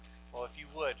you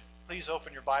would, please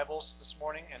open your Bibles this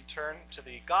morning and turn to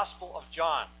the Gospel of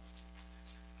John.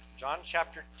 John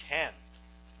chapter 10.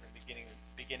 We're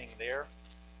beginning there.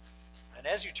 And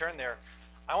as you turn there,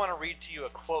 I want to read to you a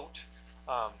quote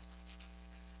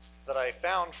that I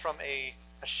found from a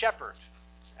shepherd.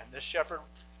 And this shepherd,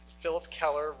 Philip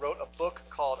Keller, wrote a book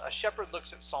called A Shepherd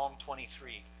Looks at Psalm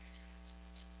 23.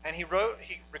 And he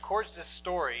records this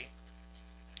story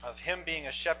of him being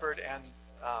a shepherd and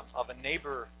of a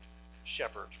neighbor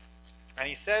shepherd. And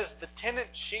he says, the tenant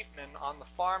sheepman on the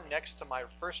farm next to my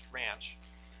first ranch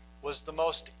was the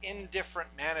most indifferent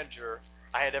manager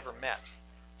I had ever met.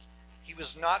 He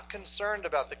was not concerned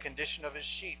about the condition of his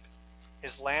sheep.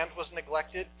 His land was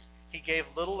neglected. He gave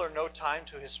little or no time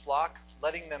to his flock,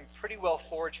 letting them pretty well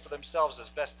forage for themselves as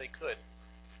best they could.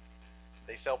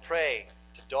 They fell prey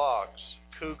to dogs,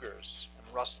 cougars,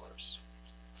 and rustlers.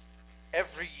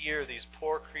 Every year these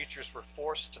poor creatures were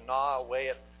forced to gnaw away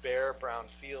at bare brown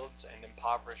fields and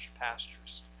impoverished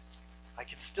pastures. I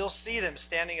can still see them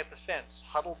standing at the fence,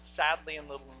 huddled sadly in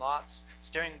little knots,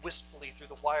 staring wistfully through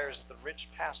the wires at the rich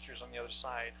pastures on the other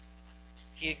side.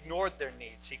 He ignored their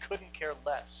needs. He couldn't care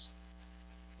less.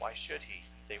 Why should he?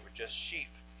 They were just sheep,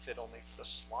 fit only for the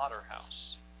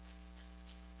slaughterhouse.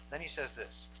 Then he says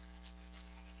this,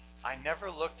 I never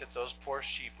looked at those poor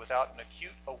sheep without an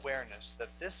acute awareness that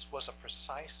this was a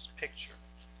precise picture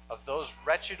of those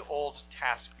wretched old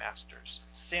taskmasters,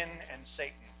 sin and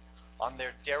Satan, on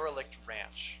their derelict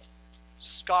ranch,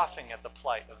 scoffing at the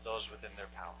plight of those within their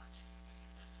power.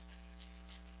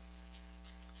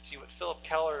 See, what Philip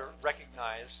Keller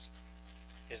recognized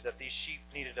is that these sheep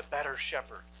needed a better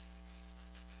shepherd,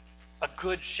 a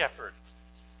good shepherd.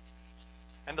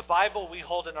 And the Bible we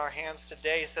hold in our hands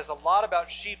today says a lot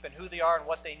about sheep and who they are and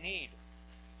what they need.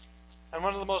 And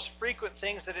one of the most frequent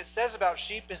things that it says about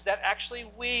sheep is that actually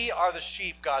we are the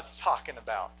sheep God's talking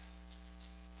about.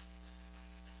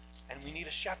 And we need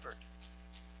a shepherd,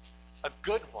 a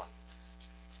good one.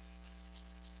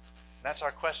 And that's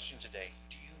our question today.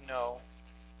 Do you know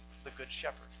the good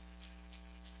shepherd?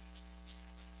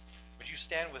 Would you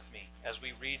stand with me as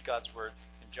we read God's word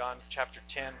in John chapter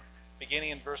 10, beginning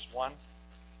in verse 1?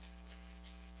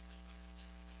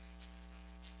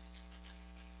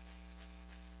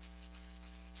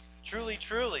 Truly,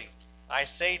 truly, I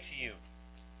say to you,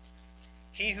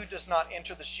 he who does not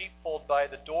enter the sheepfold by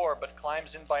the door, but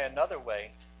climbs in by another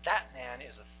way, that man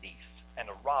is a thief and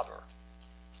a robber.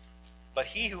 But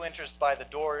he who enters by the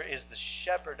door is the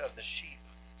shepherd of the sheep.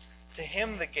 To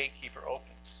him the gatekeeper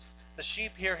opens. The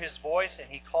sheep hear his voice, and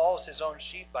he calls his own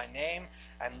sheep by name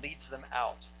and leads them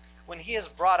out. When he has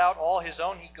brought out all his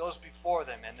own, he goes before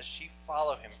them, and the sheep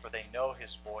follow him, for they know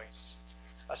his voice.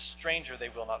 A stranger they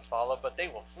will not follow, but they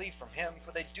will flee from him,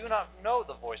 for they do not know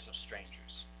the voice of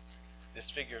strangers. This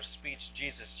figure of speech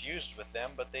Jesus used with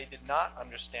them, but they did not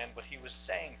understand what he was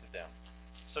saying to them.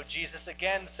 So Jesus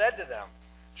again said to them,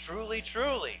 Truly,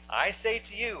 truly, I say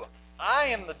to you, I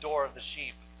am the door of the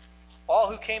sheep. All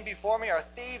who came before me are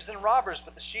thieves and robbers,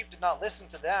 but the sheep did not listen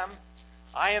to them.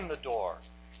 I am the door.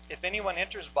 If anyone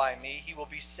enters by me, he will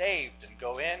be saved and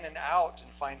go in and out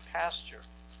and find pasture.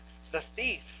 The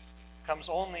thief comes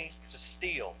only to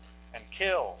steal and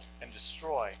kill and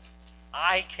destroy.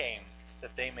 I came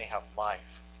that they may have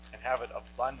life and have it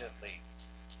abundantly.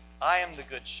 I am the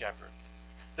good shepherd.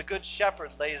 The good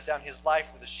shepherd lays down his life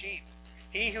for the sheep.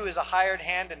 He who is a hired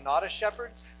hand and not a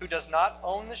shepherd, who does not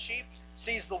own the sheep,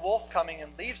 sees the wolf coming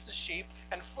and leaves the sheep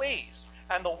and flees,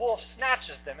 and the wolf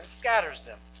snatches them and scatters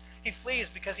them. He flees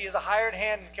because he is a hired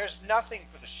hand and cares nothing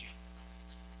for the sheep.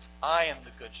 I am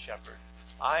the good shepherd.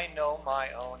 I know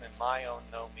my own, and my own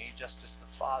know me, just as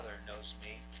the Father knows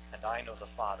me, and I know the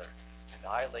Father, and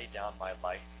I lay down my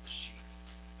life for the sheep.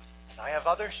 And I have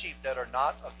other sheep that are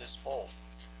not of this fold.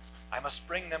 I must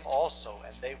bring them also,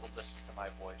 and they will listen to my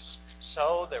voice.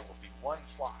 So there will be one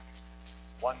flock,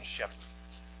 one shepherd.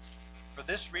 For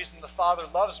this reason the Father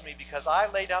loves me, because I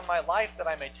lay down my life that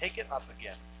I may take it up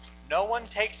again. No one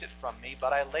takes it from me,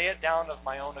 but I lay it down of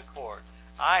my own accord.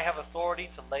 I have authority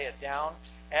to lay it down,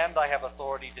 and I have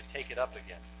authority to take it up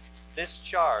again. This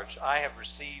charge I have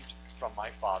received from my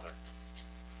Father.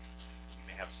 You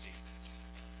may have a seat.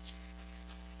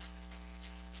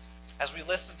 As we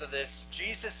listen to this,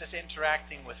 Jesus is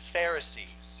interacting with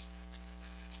Pharisees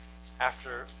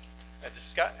after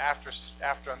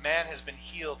a man has been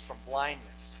healed from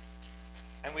blindness.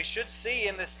 And we should see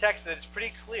in this text that it's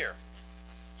pretty clear.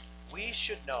 We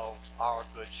should know our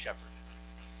good shepherd.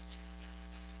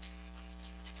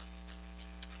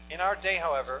 In our day,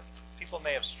 however, people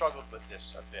may have struggled with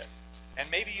this a bit.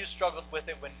 And maybe you struggled with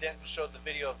it when Denton showed the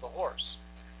video of the horse.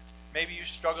 Maybe you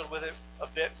struggled with it a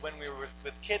bit when we were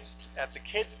with kids at the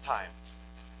kids' time,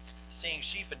 seeing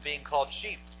sheep and being called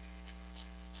sheep.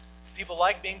 People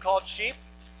like being called sheep?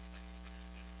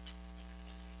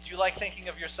 Do you like thinking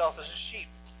of yourself as a sheep?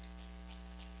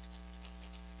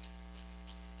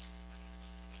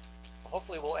 Well,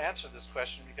 hopefully we'll answer this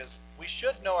question, because we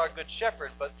should know our good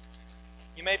shepherd, but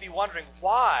you may be wondering,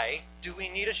 why do we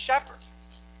need a shepherd?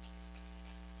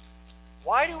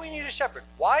 Why do we need a shepherd?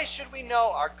 Why should we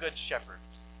know our good shepherd?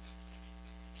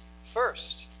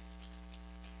 First,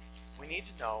 we need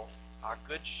to know our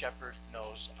good shepherd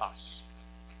knows us.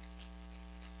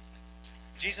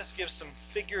 Jesus gives some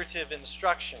figurative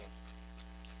instruction.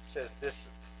 It says this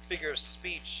figure of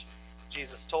speech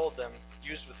Jesus told them,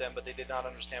 used with them, but they did not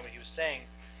understand what he was saying.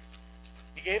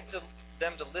 He gave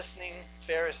them to listening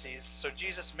Pharisees, so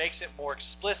Jesus makes it more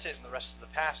explicit in the rest of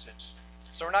the passage.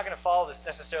 So we're not going to follow this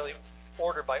necessarily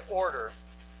order by order,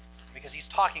 because he's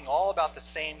talking all about the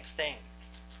same thing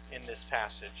in this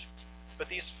passage. But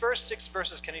these first 6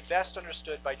 verses can be best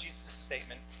understood by Jesus'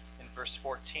 statement in verse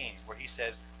 14, where he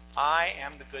says, I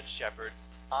am the good shepherd.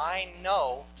 I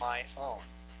know my own,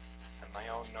 and my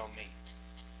own know me.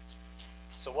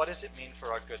 So what does it mean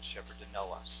for our good shepherd to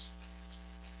know us?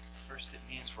 First, it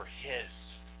means we're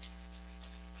his.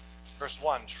 Verse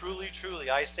 1, truly, truly,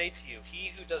 I say to you,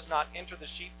 he who does not enter the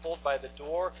sheepfold by the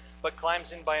door, but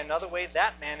climbs in by another way,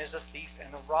 that man is a thief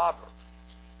and a robber.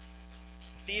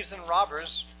 Thieves and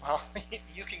robbers, well,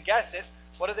 you can guess it.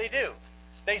 What do?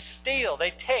 They steal,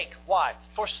 they take. Why?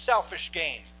 For selfish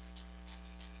gain.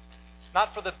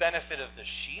 Not for the benefit of the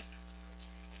sheep.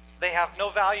 They have no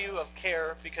value of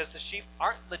care because the sheep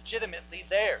aren't legitimately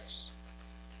theirs.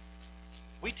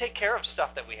 We take care of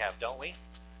stuff that we have, don't we?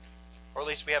 Or at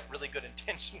least we have really good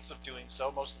intentions of doing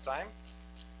so most of the time.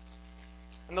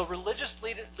 And the religious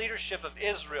leadership of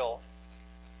Israel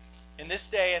in this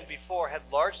day and before had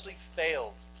largely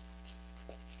failed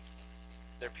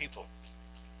their people.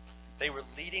 They were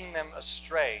leading them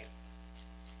astray.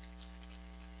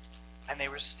 And they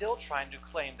were still trying to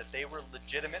claim that they were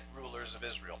legitimate rulers of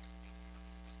Israel.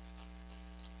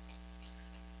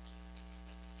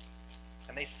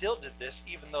 And they still did this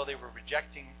even though they were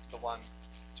rejecting the one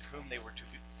to whom they were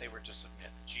to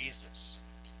submit, Jesus.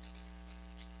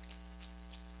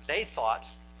 They thought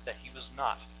that he was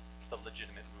not the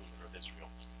legitimate ruler of Israel.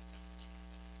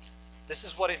 This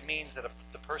is what it means that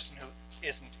the person who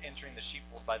isn't entering the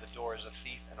sheepfold by the door is a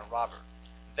thief and a robber.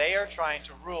 They are trying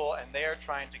to rule, and they are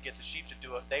trying to get the sheep to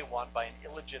do what they want by an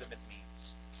illegitimate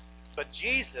means. But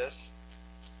Jesus,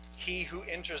 he who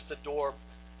enters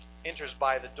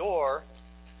by the door,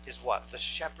 is what? The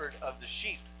shepherd of the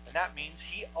sheep. And that means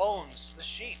he owns the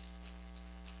sheep.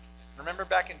 Remember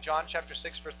back in John chapter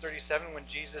 6, verse 37, when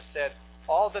Jesus said,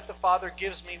 all that the Father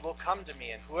gives me will come to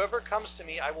me, and whoever comes to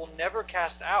me I will never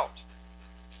cast out.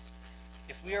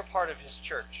 If we are part of his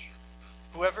church,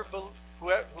 who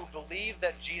believe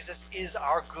that Jesus is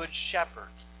our good shepherd,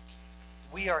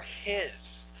 we are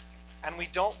his, and we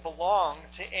don't belong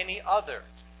to any other.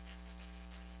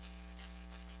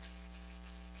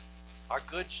 Our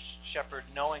good shepherd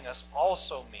knowing us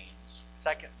also means,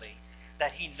 secondly,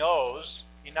 that he knows,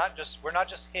 we're not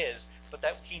just his, but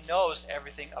that he knows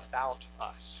everything about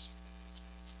us.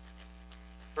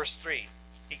 Verse 3,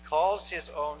 he calls his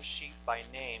own sheep by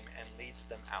name and leads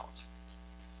them out.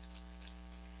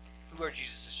 Who are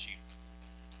Jesus' sheep?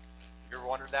 You ever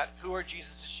wondered that? Who are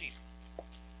Jesus' sheep?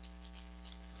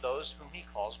 Those whom he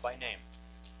calls by name.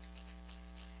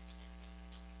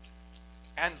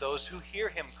 And those who hear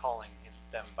him calling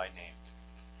them by name.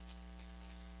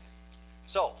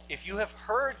 So, if you have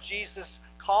heard Jesus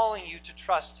calling you to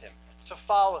trust him, to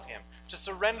follow him, to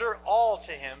surrender all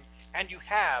to him, and you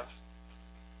have,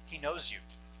 he knows you.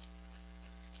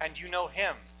 And you know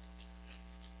him.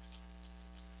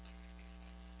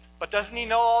 But doesn't he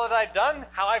know all that I've done?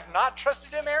 How I've not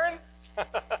trusted him, Aaron?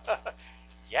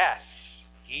 Yes,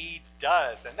 he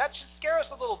does. And that should scare us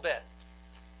a little bit.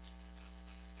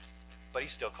 But he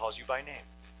still calls you by name.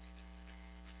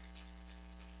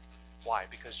 Why?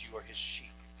 Because you are his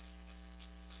sheep.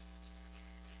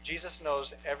 Jesus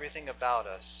knows everything about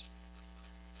us.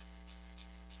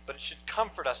 But it should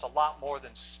comfort us a lot more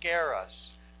than scare us.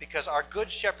 Because our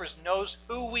good shepherd knows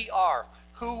who we are,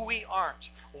 who we aren't,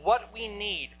 what we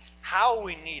need, how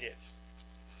we need it.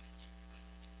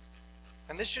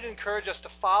 And this should encourage us to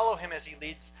follow him as he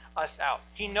leads us out.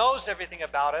 He knows everything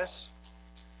about us.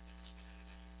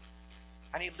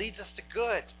 And he leads us to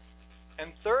good.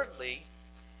 And thirdly,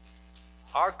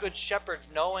 our good shepherd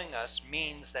knowing us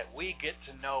means that we get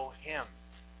to know him.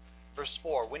 Verse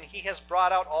 4, when he has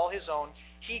brought out all his own,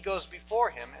 he goes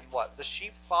before him, and what? The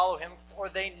sheep follow him, for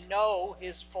they know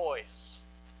his voice.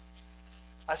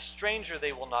 A stranger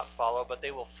they will not follow, but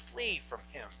they will flee from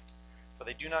him, for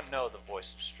they do not know the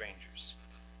voice of strangers.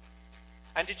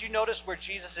 And did you notice where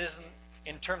Jesus is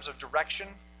in terms of direction?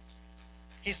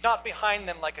 He's not behind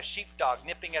them like a sheepdog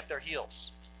nipping at their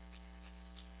heels.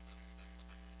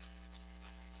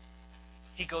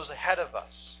 He goes ahead of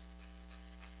us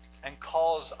and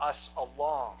calls us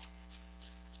along.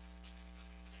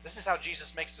 This is how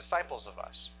Jesus makes disciples of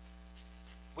us.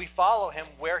 We follow him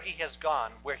where he has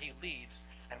gone, where he leads,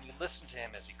 and we listen to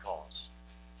him as he calls.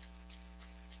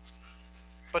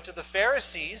 But to the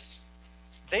Pharisees,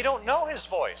 they don't know his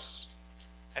voice.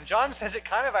 And John says it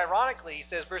kind of ironically. He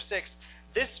says, verse 6,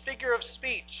 this figure of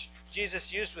speech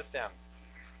Jesus used with them,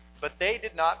 but they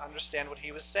did not understand what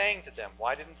he was saying to them.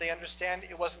 Why didn't they understand?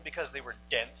 It wasn't because they were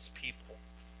dense people.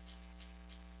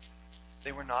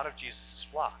 They were not of Jesus'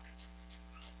 flock.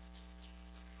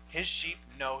 His sheep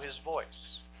know his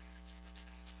voice.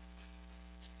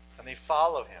 And they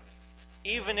follow him,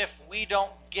 even if we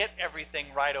don't get everything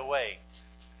right away.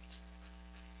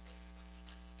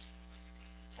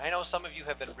 I know some of you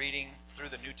have been reading through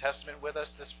the New Testament with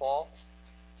us this fall.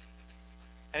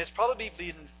 And it's probably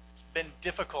been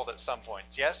difficult at some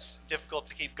points. Yes? Difficult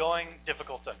to keep going,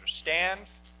 difficult to understand.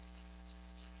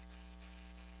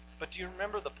 But do you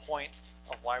remember the point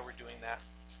of why we're doing that?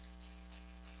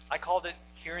 I called it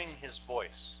hearing his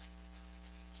voice.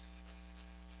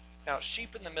 Now,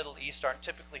 sheep in the Middle East aren't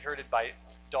typically herded by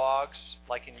dogs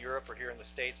like in Europe or here in the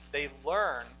States. They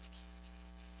learn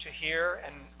to hear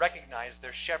and recognize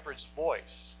their shepherd's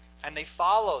voice, and they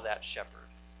follow that shepherd.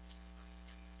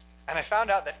 And I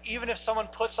found out that even if someone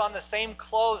puts on the same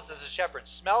clothes as a shepherd,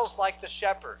 smells like the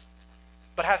shepherd,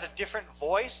 but has a different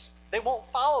voice, they won't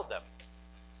follow them.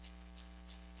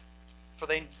 For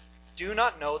they do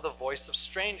not know the voice of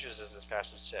strangers, as this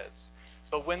passage says.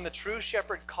 But when the true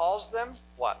shepherd calls them,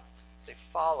 what? They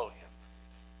follow him.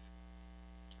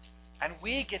 And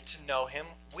we get to know him.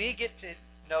 We get to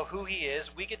know who he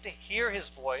is. We get to hear his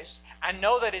voice and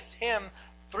know that it's him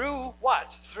through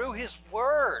what? Through his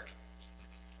word.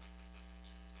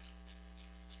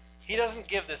 He doesn't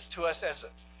give this to us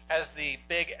as the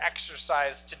big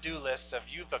exercise to-do list of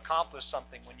you've accomplished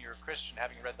something when you're a Christian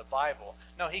having read the Bible.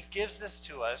 No, he gives this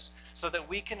to us so that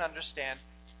we can understand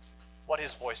what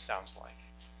his voice sounds like.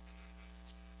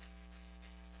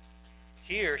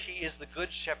 Here, he is the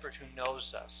good shepherd who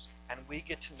knows us, and we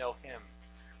get to know him.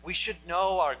 We should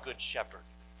know our good shepherd.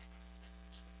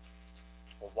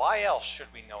 Well, why else should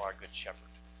we know our good shepherd?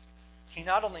 He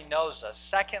not only knows us,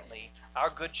 secondly, our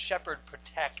good shepherd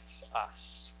protects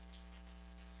us.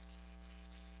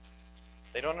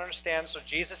 They don't understand, so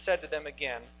Jesus said to them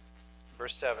again,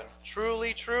 verse 7,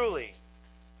 truly, truly,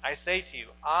 I say to you,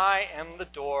 I am the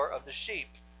door of the sheep.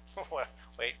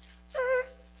 Wait.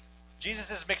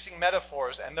 Jesus is mixing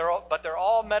metaphors, but they're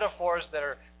all metaphors that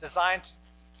are designed to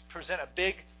present a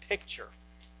big picture,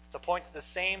 to point to the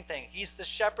same thing. He's the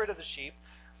shepherd of the sheep,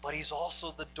 but he's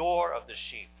also the door of the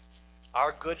sheep,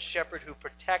 our good shepherd who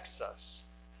protects us.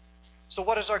 So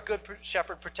what does our good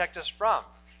shepherd protect us from?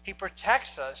 He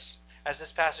protects us, as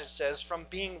this passage says, from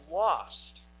being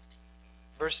lost.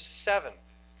 Verse 7,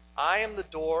 I am the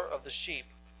door of the sheep.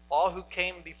 All who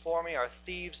came before me are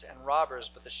thieves and robbers,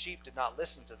 but the sheep did not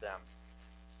listen to them.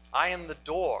 I am the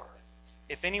door.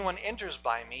 If anyone enters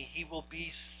by me, he will be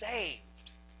saved.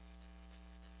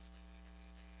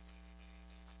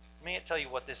 Let me tell you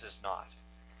what this is not.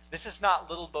 This is not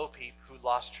little Bo Peep who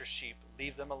lost her sheep.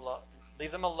 Leave them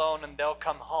alone and they'll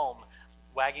come home,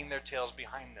 wagging their tails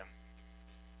behind them.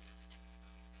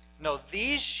 No,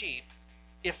 these sheep,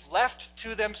 if left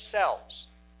to themselves,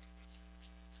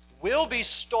 will be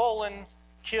stolen,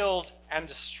 killed, and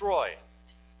destroyed.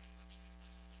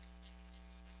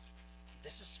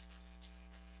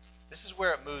 This is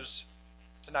where it moves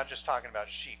to not just talking about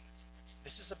sheep.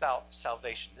 This is about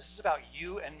salvation. This is about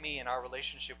you and me and our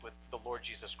relationship with the Lord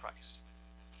Jesus Christ.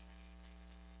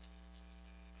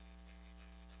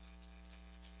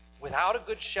 Without a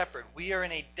good shepherd, we are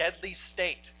in a deadly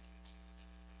state.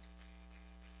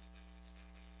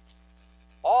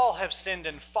 All have sinned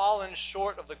and fallen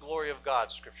short of the glory of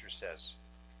God, Scripture says.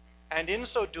 And in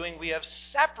so doing, we have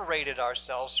separated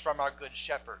ourselves from our good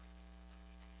shepherd.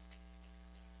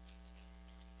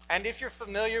 And if you're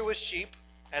familiar with sheep,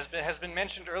 as has been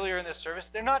mentioned earlier in this service,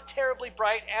 they're not terribly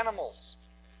bright animals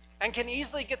and can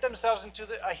easily get themselves into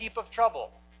a heap of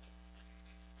trouble.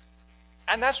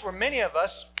 And that's where many of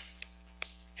us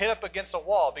hit up against a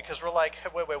wall because we're like,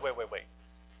 wait.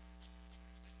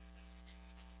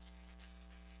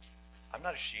 I'm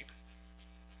not a sheep.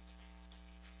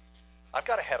 I've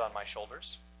got a head on my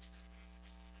shoulders.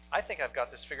 I think I've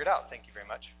got this figured out. Thank you very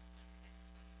much.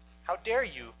 How dare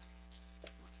you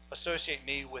associate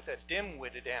me with a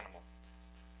dim-witted animal?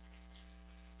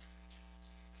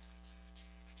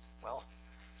 Well,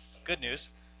 good news.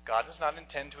 God does not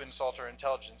intend to insult our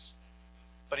intelligence,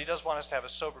 but He does want us to have a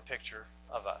sober picture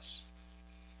of us.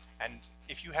 And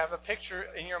if you have a picture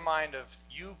in your mind of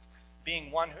you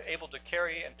being one who able to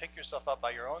carry and pick yourself up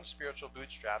by your own spiritual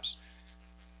bootstraps,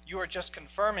 you are just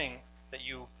confirming that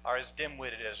you are as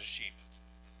dim-witted as a sheep.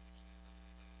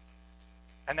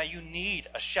 And that you need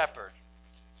a shepherd.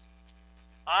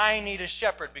 I need a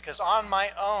shepherd because on my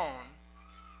own,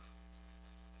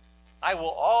 I will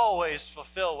always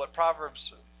fulfill what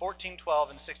Proverbs 14:12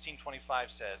 and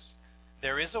 16:25 says.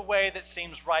 There is a way that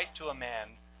seems right to a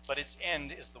man, but its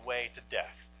end is the way to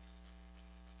death.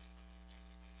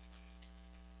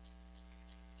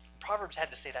 Proverbs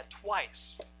had to say that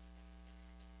twice.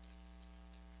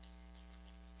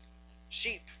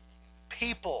 Sheep,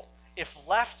 people, if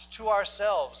left to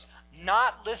ourselves,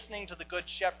 not listening to the good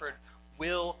shepherd,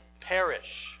 will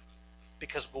perish.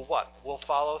 Because we'll what? We'll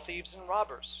follow thieves and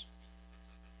robbers.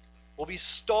 We'll be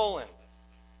stolen.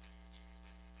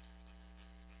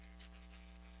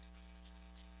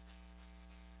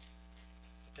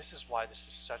 This is why this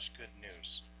is such good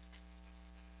news.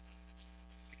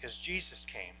 Because Jesus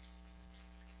came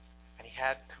and He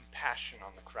had compassion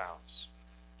on the crowds.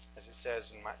 As it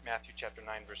says in Matthew chapter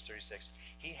 9, verse 36,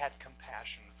 He had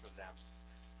compassion for them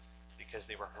because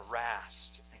they were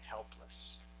harassed and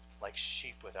helpless, like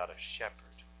sheep without a shepherd.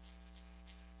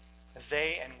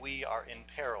 They and we are in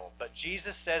peril. But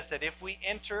Jesus says that if we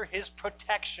enter His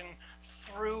protection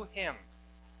through Him,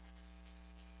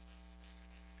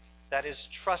 that is,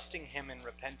 trusting Him in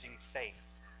repenting faith,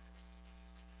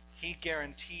 He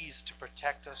guarantees to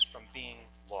protect us from being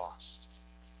lost.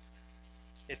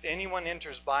 If anyone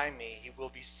enters by me, he will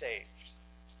be saved.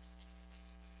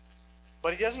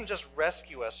 But He doesn't just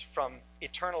rescue us from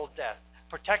eternal death,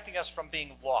 protecting us from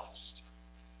being lost.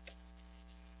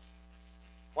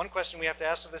 One question we have to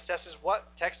ask of this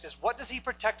text is, what does He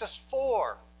protect us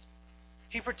for?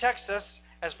 He protects us,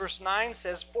 as verse 9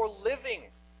 says, for living.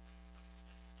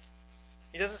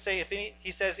 He doesn't say,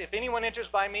 He says, if anyone enters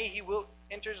by me, he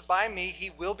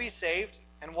will be saved,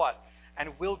 and what?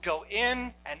 And will go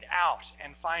in and out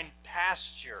and find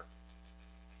pasture.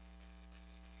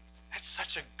 That's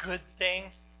such a good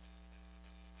thing.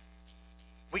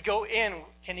 We go in,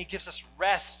 and He gives us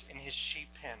rest in His sheep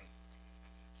pen.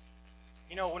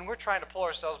 You know, when we're trying to pull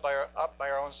ourselves up by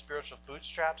our own spiritual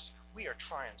bootstraps, we are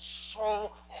trying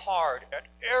so hard at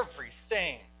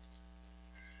everything.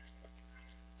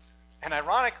 And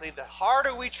ironically, the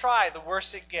harder we try, the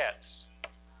worse it gets.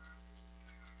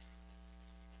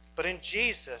 But in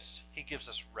Jesus, He gives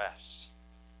us rest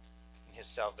in His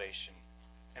salvation,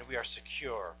 and we are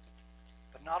secure.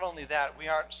 But not only that, we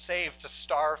aren't saved to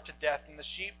starve to death in the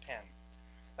sheep pen.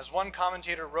 As one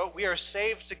commentator wrote, we are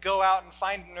saved to go out and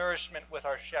find nourishment with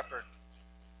our shepherd.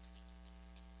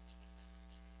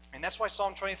 And that's why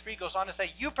Psalm 23 goes on to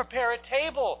say, You prepare a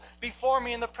table before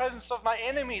me in the presence of my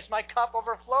enemies. My cup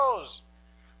overflows.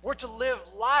 We're to live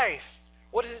life.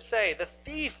 What does it say? The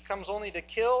thief comes only to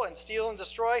kill and steal and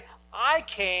destroy. I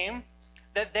came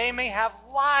that they may have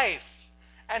life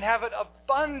and have it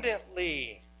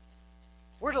abundantly.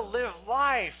 We're to live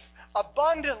life,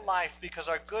 abundant life, because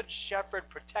our good shepherd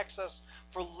protects us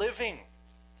for living.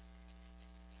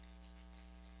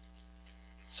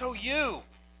 So you,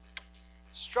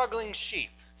 struggling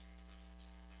sheep,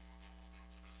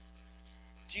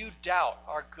 do you doubt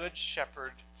our good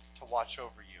shepherd to watch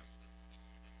over you,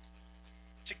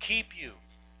 to keep you,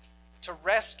 to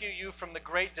rescue you from the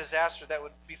great disaster that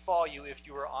would befall you if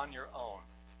you were on your own?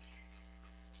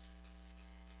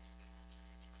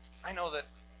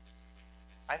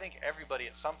 I think everybody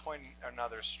at some point or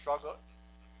another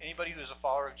anybody who's a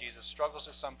follower of Jesus struggles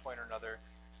at some point or another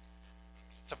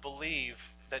to believe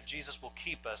that Jesus will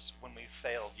keep us when we've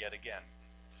failed yet again.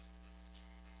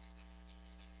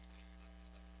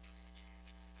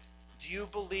 Do you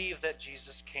believe that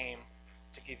Jesus came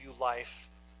to give you life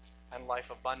and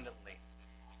life abundantly?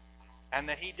 And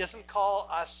that He doesn't call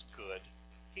us good,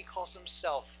 He calls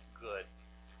Himself good.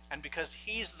 And because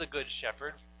He's the good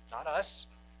shepherd, not us,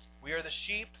 we are the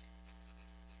sheep,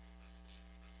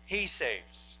 He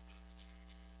saves.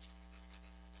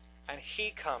 And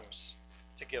He comes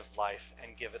to give life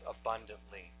and give it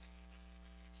abundantly.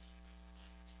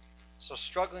 So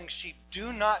struggling sheep,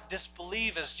 do not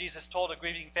disbelieve, as Jesus told a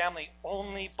grieving family,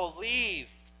 only believe.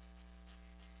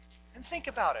 And think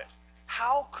about it.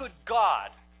 How could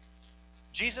God,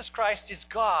 Jesus Christ is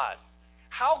God,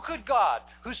 How could God,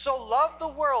 who so loved the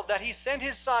world that he sent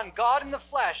his Son, God in the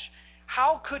flesh,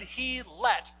 how could he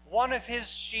let one of his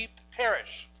sheep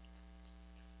perish?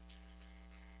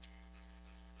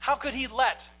 How could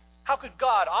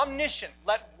God, omniscient,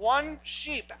 let one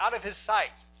sheep out of his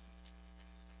sight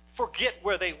forget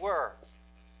where they were?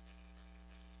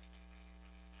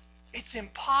 It's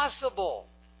impossible.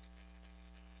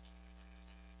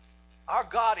 Our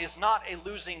God is not a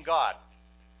losing God.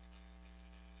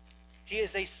 He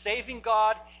is a saving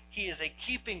God. He is a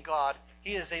keeping God.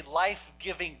 He is a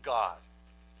life-giving God.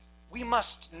 We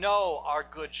must know our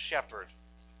good shepherd.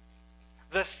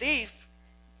 The thief,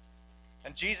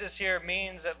 and Jesus here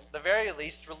means at the very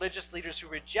least religious leaders who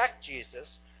reject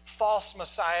Jesus, false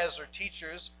messiahs or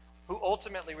teachers who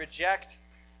ultimately reject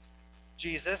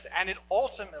Jesus, and it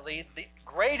ultimately the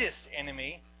greatest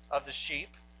enemy of the sheep,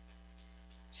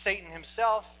 Satan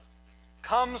himself,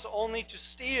 comes only to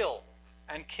steal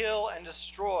and kill and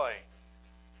destroy.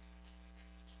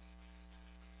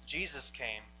 Jesus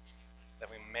came that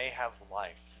we may have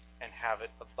life and have it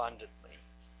abundantly.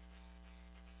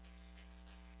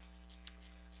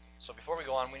 So before we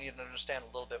go on, we need to understand a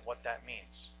little bit what that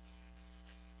means.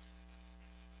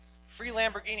 Free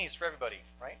Lamborghinis for everybody,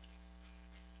 right?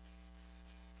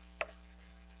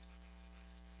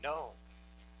 No.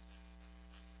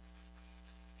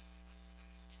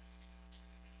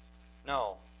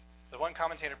 No. The one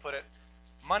commentator put it,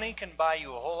 money can buy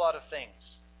you a whole lot of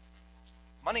things.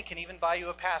 Money can even buy you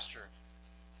a pasture,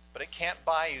 but it can't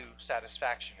buy you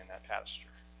satisfaction in that pasture.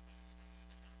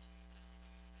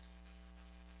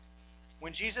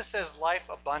 When Jesus says life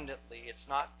abundantly, it's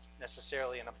not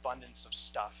necessarily an abundance of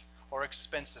stuff or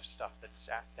expensive stuff that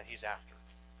he's after.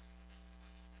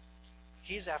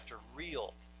 He's after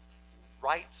real,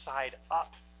 right side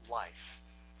up life.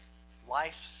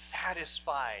 Life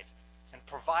satisfied and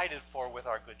provided for with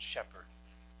our good shepherd.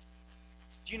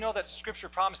 Do you know that Scripture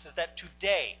promises that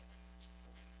today,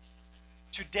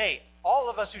 all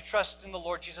of us who trust in the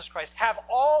Lord Jesus Christ have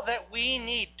all that we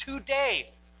need today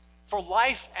for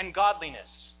life and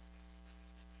godliness?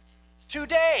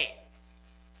 Today.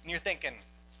 And you're thinking,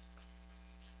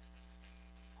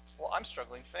 well, I'm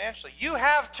struggling financially. You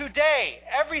have today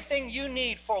everything you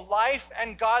need for life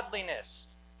and godliness.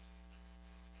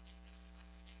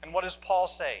 And what does Paul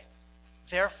say?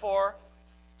 Therefore,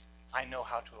 I know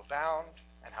how to abound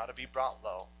and how to be brought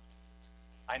low.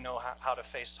 I know how to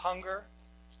face hunger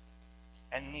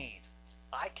and need.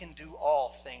 I can do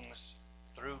all things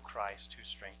through Christ who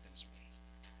strengthens me.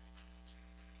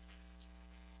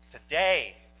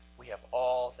 Today, we have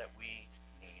all that we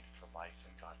need for life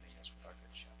and godliness with our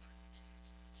good shepherd.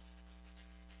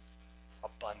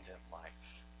 Abundant life.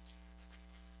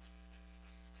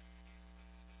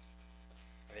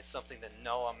 And it's something that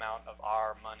no amount of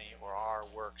our money or our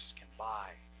works can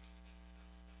buy.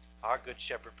 Our good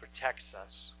shepherd protects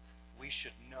us. We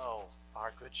should know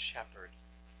our good shepherd.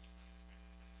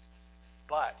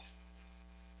 But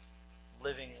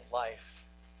living life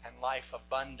and life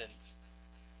abundant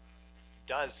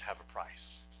does have a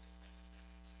price.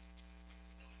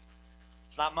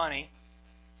 It's not money.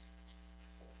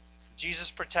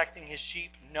 Jesus protecting his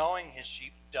sheep, knowing his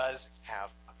sheep, does have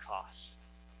a cost.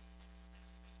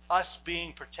 Us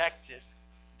being protected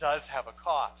does have a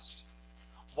cost.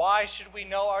 Why should we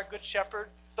know our good shepherd?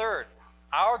 Third,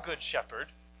 our good shepherd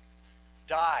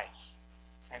dies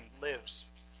and lives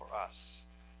for us.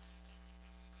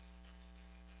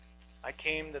 I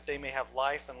came that they may have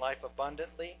life and life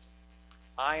abundantly.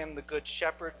 I am the good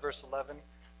shepherd, verse 11.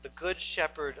 The good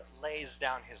shepherd lays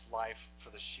down his life for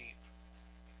the sheep.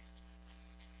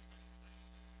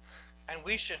 And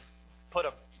we should put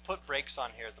brakes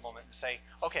on here at the moment and say,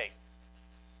 okay,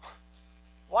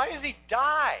 why does he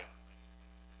die?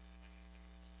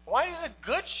 Why does a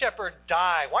good shepherd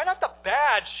die? Why not the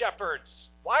bad shepherds?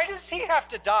 Why does he have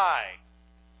to die?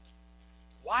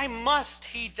 Why must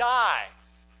he die?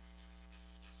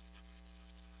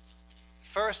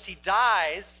 First, he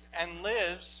dies and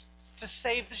lives to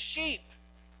save the sheep.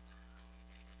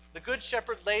 The good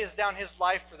shepherd lays down his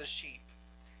life for the sheep.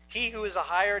 He who is a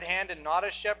hired hand and not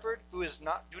a shepherd, who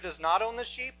does not own the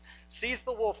sheep, sees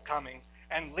the wolf coming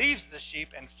and leaves the sheep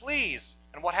and flees.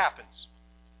 And what happens?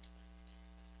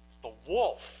 The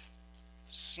wolf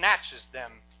snatches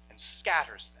them and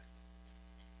scatters them.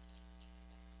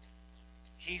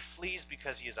 He flees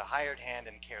because he is a hired hand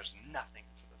and cares nothing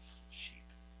for the sheep.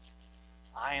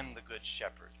 I am the good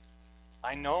shepherd.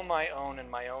 I know my own, and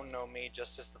my own know me,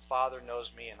 just as the Father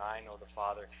knows me, and I know the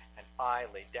Father, and I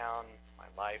lay down my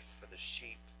life for the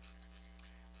sheep.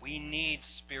 We need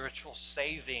spiritual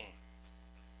saving.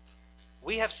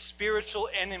 We have spiritual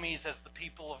enemies as the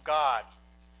people of God.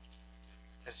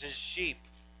 as his sheep.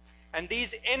 And these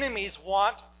enemies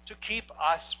want to keep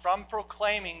us from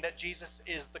proclaiming that Jesus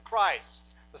is the Christ,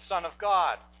 the Son of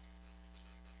God.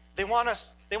 They want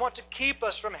to keep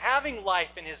us from having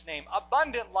life in his name,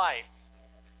 abundant life.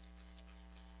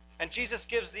 And Jesus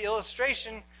gives the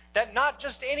illustration that not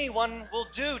just anyone will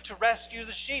do to rescue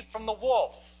the sheep from the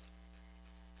wolf.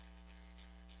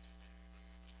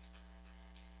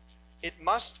 It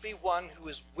must be one who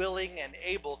is willing and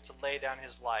able to lay down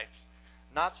his life,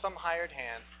 not some hired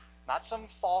hand, not some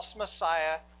false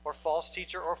Messiah or false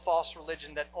teacher or false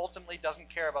religion that ultimately doesn't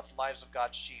care about the lives of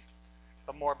God's sheep,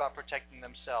 but more about protecting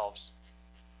themselves.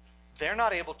 They're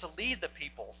not able to lead the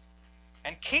people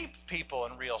and keep people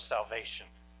in real salvation.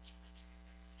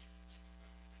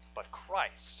 But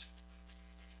Christ,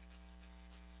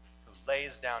 who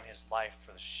lays down his life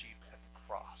for the sheep at the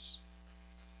cross,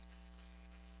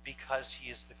 because he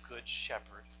is the good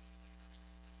shepherd,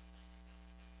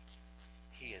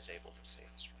 he is able to save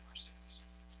us from our sins.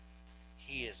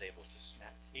 He is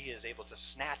able to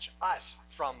snatch us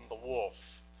from the wolf.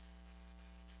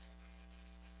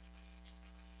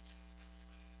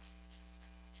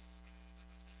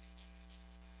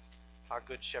 Our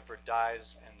good shepherd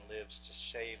dies and lives to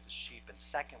save the sheep. And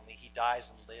secondly, he dies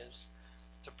and lives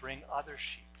to bring other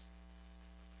sheep.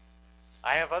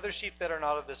 I have other sheep that are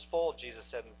not of this fold, Jesus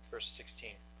said in verse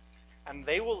 16. And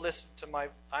they will listen to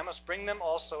I must bring them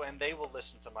also, and they will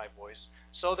listen to my voice.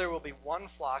 So there will be one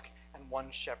flock and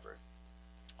one shepherd.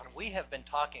 And we have been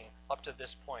talking up to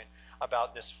this point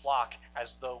about this flock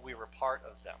as though we were part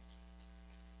of them.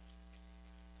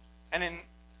 And in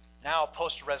now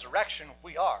post-resurrection,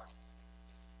 we are.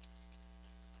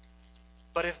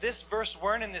 But if this verse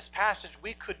weren't in this passage,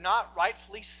 we could not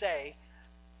rightfully say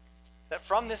that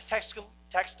from this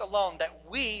text alone that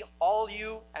we, all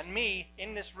you and me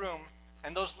in this room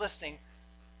and those listening,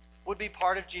 would be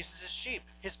part of Jesus' sheep,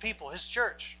 his people, his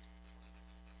church.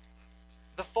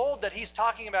 The fold that he's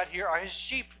talking about here are his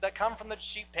sheep that come from the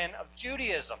sheep pen of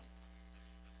Judaism.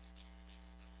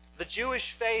 The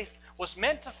Jewish faith was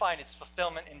meant to find its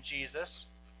fulfillment in Jesus,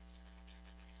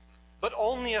 but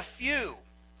only a few,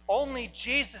 only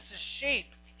Jesus' sheep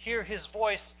hear his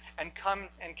voice and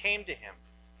came to him.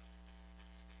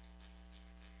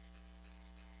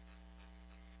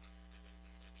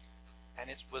 And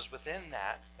it was within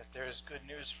that there is good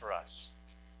news for us.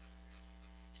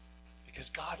 Because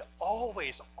God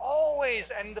always,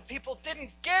 and the people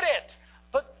didn't get it,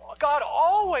 but God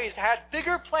always had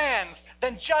bigger plans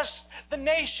than just the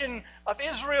nation of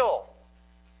Israel.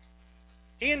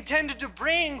 He intended to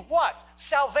bring what?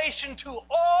 Salvation to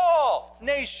all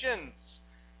nations.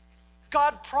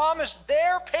 God promised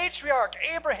their patriarch,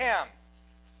 Abraham,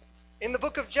 in the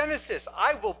book of Genesis,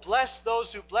 I will bless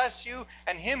those who bless you,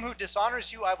 and him who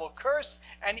dishonors you I will curse,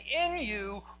 and in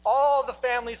you all the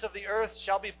families of the earth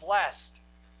shall be blessed.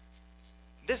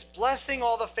 This blessing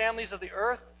all the families of the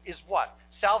earth is what?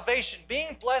 Salvation,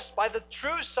 being blessed by the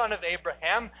true Son of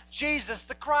Abraham, Jesus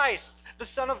the Christ, the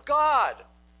Son of God,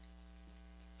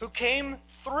 who came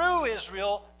through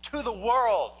Israel to the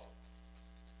world.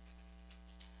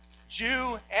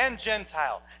 Jew and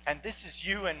Gentile. And this is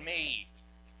you and me.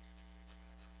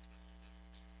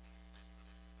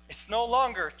 It's no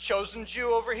longer chosen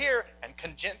Jew over here and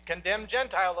condemned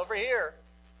Gentile over here.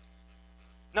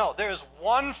 No, there is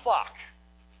one flock,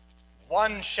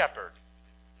 one shepherd.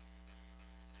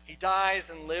 He dies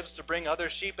and lives to bring other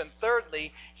sheep. And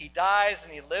thirdly, he dies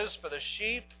and he lives for the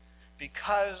sheep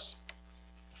because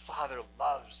the Father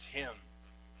loves him.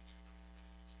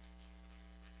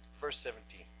 Verse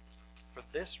 17. For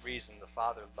this reason the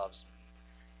Father loves me,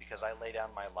 because I lay down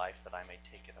my life that I may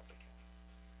take it up again.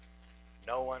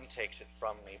 No one takes it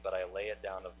from me, but I lay it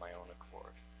down of my own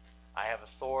accord. I have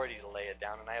authority to lay it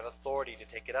down, and I have authority to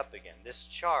take it up again. This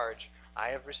charge I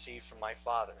have received from my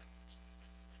Father.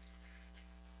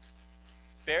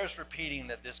 Bears repeating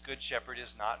that this good shepherd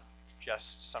is not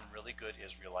just some really good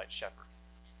Israelite shepherd.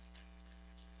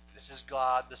 This is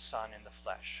God the Son in the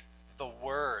flesh. The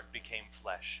Word became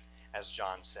flesh, as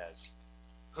John says,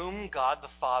 whom God the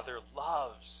Father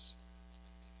loves.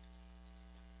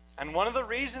 And one of the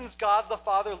reasons God the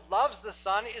Father loves the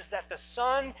Son is that the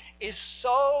Son is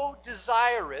so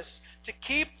desirous to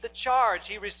keep the charge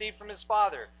he received from his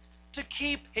Father, to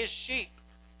keep his sheep,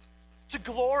 to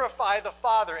glorify the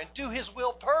Father and do his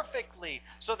will perfectly,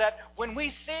 so that when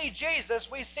we see Jesus,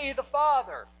 we see the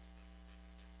Father.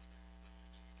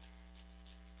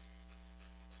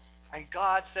 And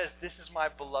God says, this is my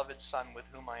beloved Son with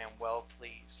whom I am well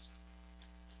pleased.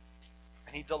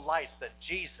 And he delights that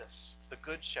Jesus, the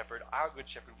good shepherd, our good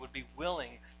shepherd, would be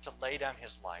willing to lay down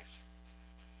his life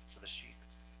for the sheep.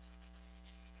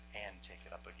 and take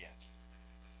it up again.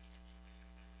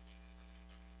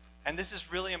 And this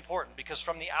is really important because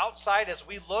from the outside, as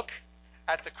we look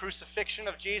at the crucifixion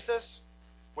of Jesus,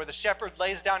 where the shepherd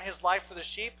lays down his life for the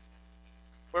sheep,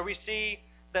 where we see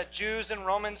that Jews and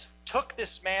Romans took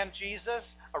this man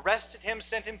Jesus, arrested him,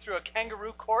 sent him through a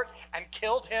kangaroo court, and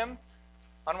killed him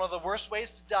on one of the worst ways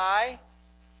to die.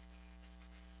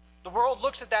 The world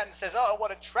looks at that and says, oh,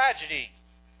 what a tragedy.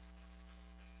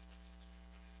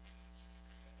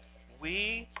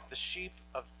 We, the sheep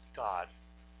of God,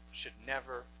 should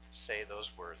never say those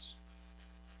words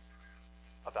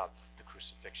about the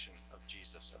crucifixion of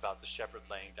Jesus, about the shepherd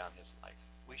laying down his life.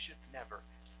 We should never,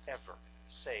 ever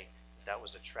say that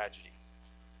was a tragedy.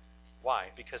 Why?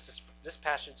 Because this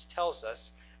passage tells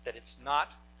us that it's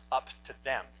not up to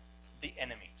them, the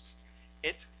enemies.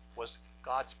 It was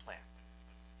God's plan.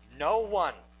 No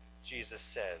one, Jesus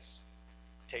says,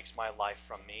 takes my life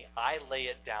from me. I lay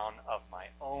it down of my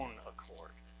own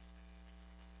accord.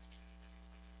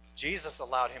 Jesus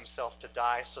allowed himself to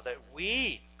die so that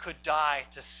we could die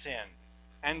to sin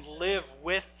and live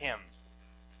with him.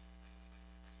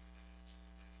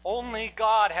 Only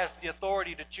God has the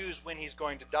authority to choose when he's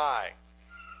going to die.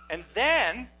 And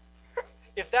then,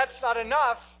 if that's not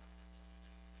enough,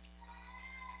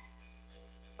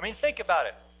 I mean, think about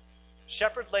it.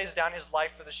 Shepherd lays down his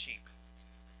life for the sheep.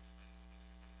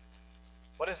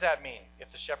 What does that mean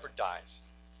if the shepherd dies?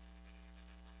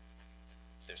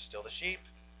 There's still the sheep,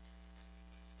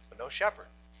 but no shepherd.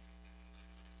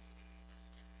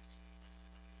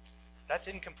 That's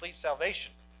incomplete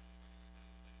salvation.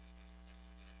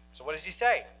 So what does he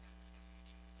say?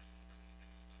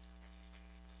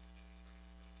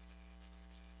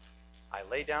 I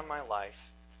lay down my life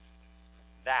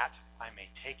that I may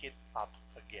take it up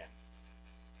again.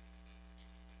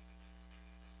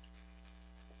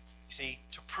 You see,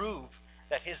 to prove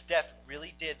that his death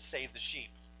really did save the sheep,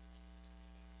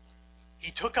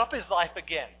 he took up his life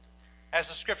again, as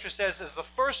the scripture says, as the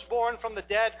firstborn from the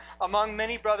dead among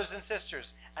many brothers and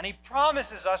sisters. And he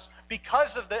promises us,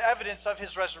 because of the evidence of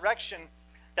his resurrection,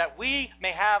 that we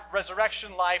may have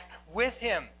resurrection life with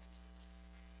him.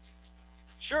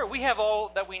 Sure, we have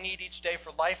all that we need each day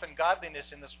for life and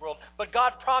godliness in this world, but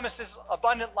God promises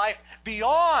abundant life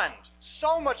beyond,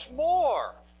 so much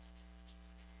more.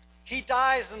 He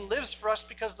dies and lives for us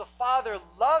because the Father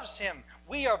loves him.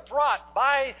 We are brought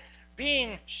by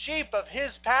being sheep of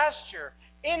his pasture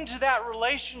into that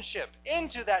relationship,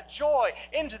 into that joy,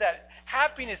 into that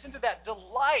happiness, into that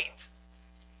delight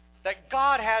that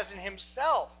God has in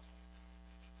himself.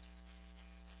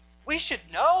 We should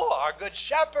know our good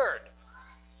shepherd.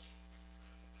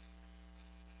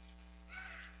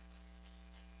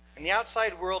 And the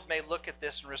outside world may look at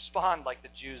this and respond like the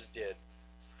Jews did.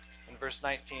 In verse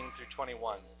 19 through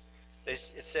 21,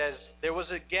 it says, there was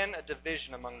again a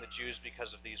division among the Jews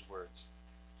because of these words.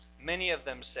 Many of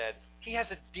them said, he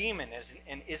has a demon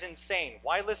and is insane.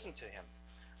 Why listen to him?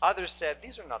 Others said,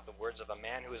 these are not the words of a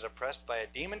man who is oppressed by a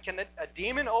demon. Can a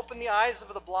demon open the eyes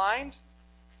of the blind?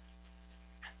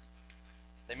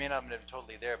 They may not have been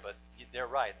totally there, but they're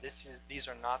right. These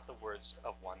are not the words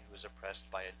of one who is oppressed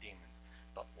by a demon,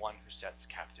 but one who sets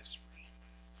captives free.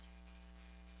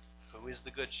 Who is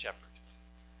the good shepherd?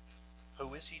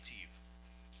 Who is he to you?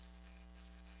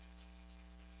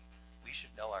 We should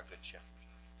know our good shepherd.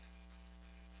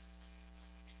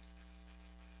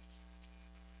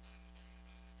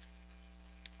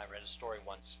 I read a story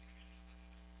once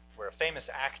where a famous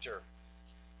actor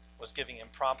was giving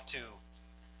impromptu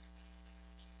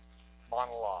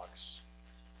monologues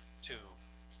to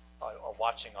a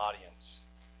watching audience.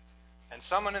 And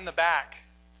someone in the back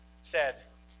said,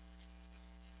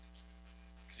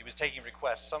 because he was taking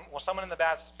requests, someone in the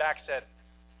back said,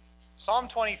 Psalm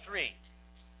 23.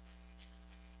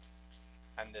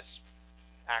 And this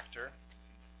actor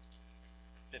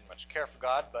didn't much care for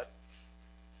God, but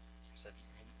said,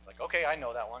 like, okay, I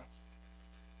know that one.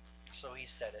 So he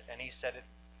said it, and he said it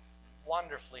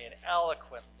wonderfully and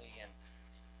eloquently and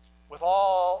with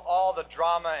all the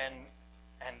drama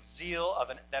and zeal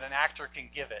that an actor can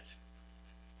give it.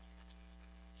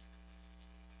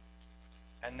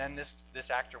 And then this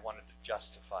actor wanted to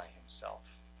justify himself.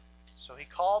 So he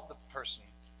called the person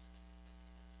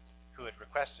who had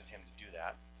requested him to do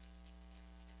that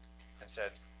and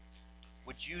said,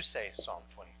 would you say Psalm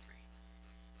 23?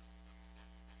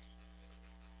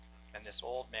 And this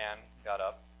old man got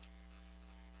up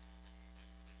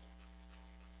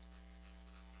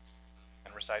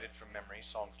and recited from memory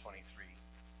Psalm 23.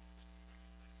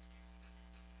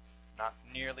 Not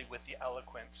nearly with the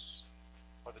eloquence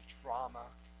or the drama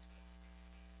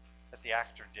that the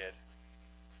actor did.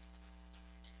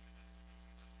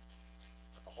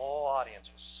 The whole audience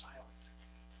was silent.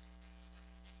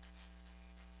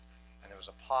 And there was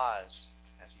a pause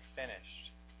as he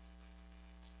finished.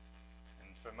 And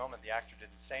for a moment, the actor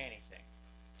didn't say anything.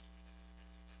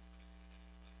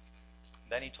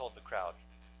 Then he told the crowd,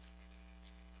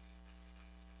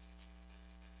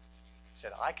 he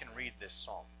said, I can read this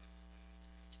psalm.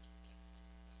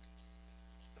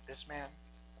 But this man,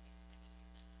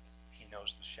 he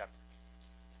knows the shepherd.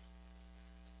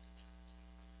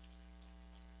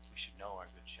 We should know our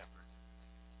good shepherd.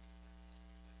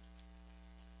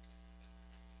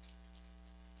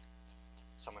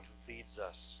 Someone who leads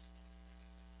us,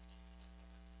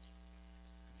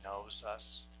 who knows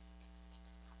us,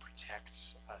 who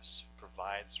protects us, who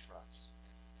provides for us,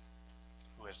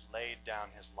 who has laid down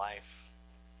his life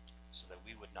so that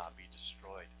we would not be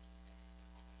destroyed,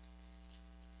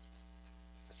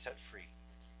 but set free.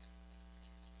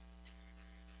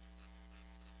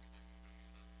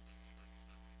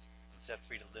 And set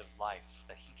free to live life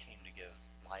that he came to give,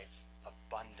 life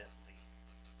abundantly.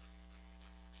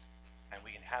 And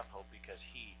we can have hope because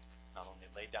he not only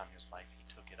laid down his life, he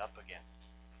took it up again.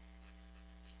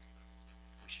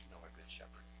 We should know